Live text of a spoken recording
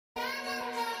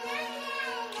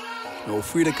No,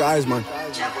 free the guys, man.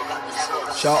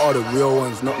 Shout out the real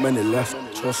ones, not many left.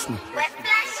 Trust me.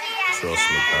 Trust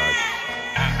me, dog.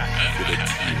 For the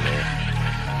team,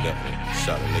 man. Get me.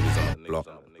 Shout the niggas on the block.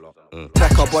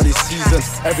 Tech our body season,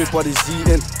 everybody's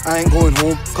eating. I ain't going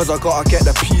home, cause I gotta get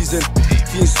the peas in.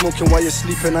 Fiend smoking while you're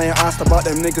sleeping. I ain't asked about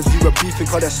them niggas you were beefing,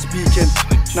 cause they're speaking.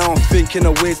 Now I'm thinking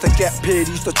of ways to get paid.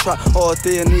 Used to trap all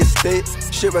day in the estate.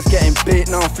 Shit was getting bait,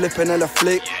 now I'm flipping hella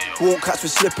flake. Won't catch me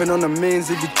slipping on the mains.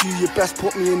 If you do your best,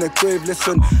 put me in the grave.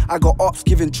 Listen, I got ops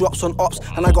giving drops on ops,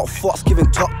 and I got fox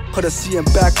giving top. Could have seen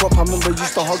back up, I remember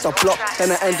used to hog the block.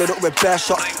 Then I ended up with bare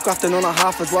shots, grafting on a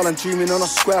half as well and dreaming on a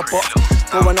square box.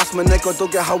 Go and ask my nigga,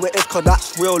 don't get how it is, cause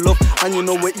that's real love. And you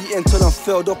know we're eating till I'm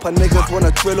filled up, and niggas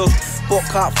wanna drill us. But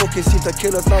can't fucking seem to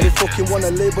kill us, now they fucking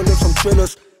wanna label us some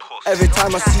drillers. Every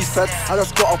time I see feds, I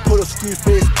just gotta pull a screw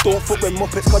face. Don't fuck with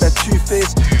muppets, cause they're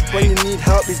two-faced. When you need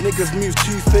help, these niggas move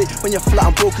too fake. When you're flat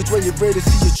and broke, it's when you really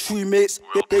see your true mates.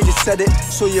 They just said it,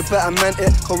 so you better meant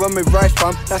it. Cause when we ride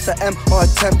fam, that's an M or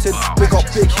attempted. We got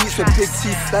big heats with big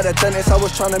teeth, like the dentist. I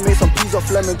was trying to make some peas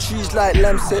off lemon trees like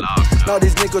Lemsip. Now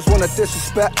these niggas wanna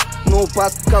disrespect. No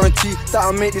bad guarantee that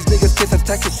I make these niggas kiss and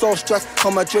take it so stressed.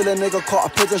 Come a drill a nigga caught a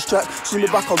prison strap. See me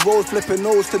back on road flipping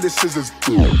nose till the scissors.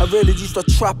 I really used to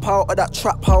trap out of that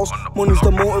trap house. Money's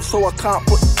the motive, so I can't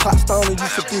put the packs down. And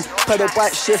used to do pedal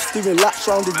bike shifts, doing laps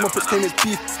round. These muppets claim it's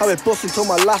beef, I be busting till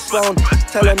my last round.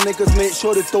 Tell them niggas make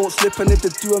sure they don't slip, and if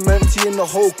they do I'm empty in the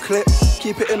whole clip.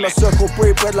 Keep it in my circle,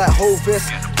 break bread like Hovis.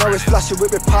 Now it's flashing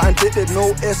with me pattern, did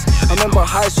notice. I remember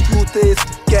high school days,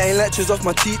 getting lectures off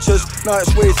my teachers. Now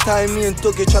it's waste time, me and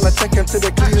Dougie trying to take him to the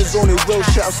cleaners. Only real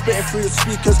shit, I'm spitting through the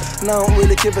speakers. And I don't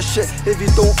really give a shit if you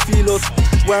don't feel us.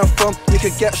 Where I'm from, you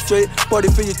can get straight,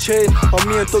 body for your chain. Or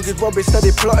me and Dougie robbing,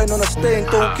 steady plotting on a stain.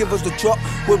 Don't give us the drop,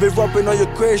 we'll be robbing on your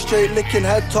grey straight. Licking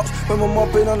head tops when we're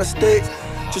mobbing on the stage.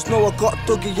 Just know I got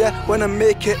Dougie, yeah, when I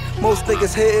make it. Most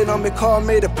niggas hating on me, car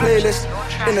made a playlist.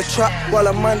 In the trap, while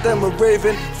a man them were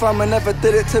raving. Fam, I never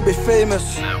did it to be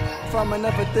famous. Fam, I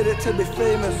never did it to be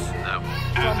famous.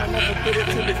 Fam, I never did it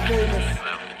to be famous.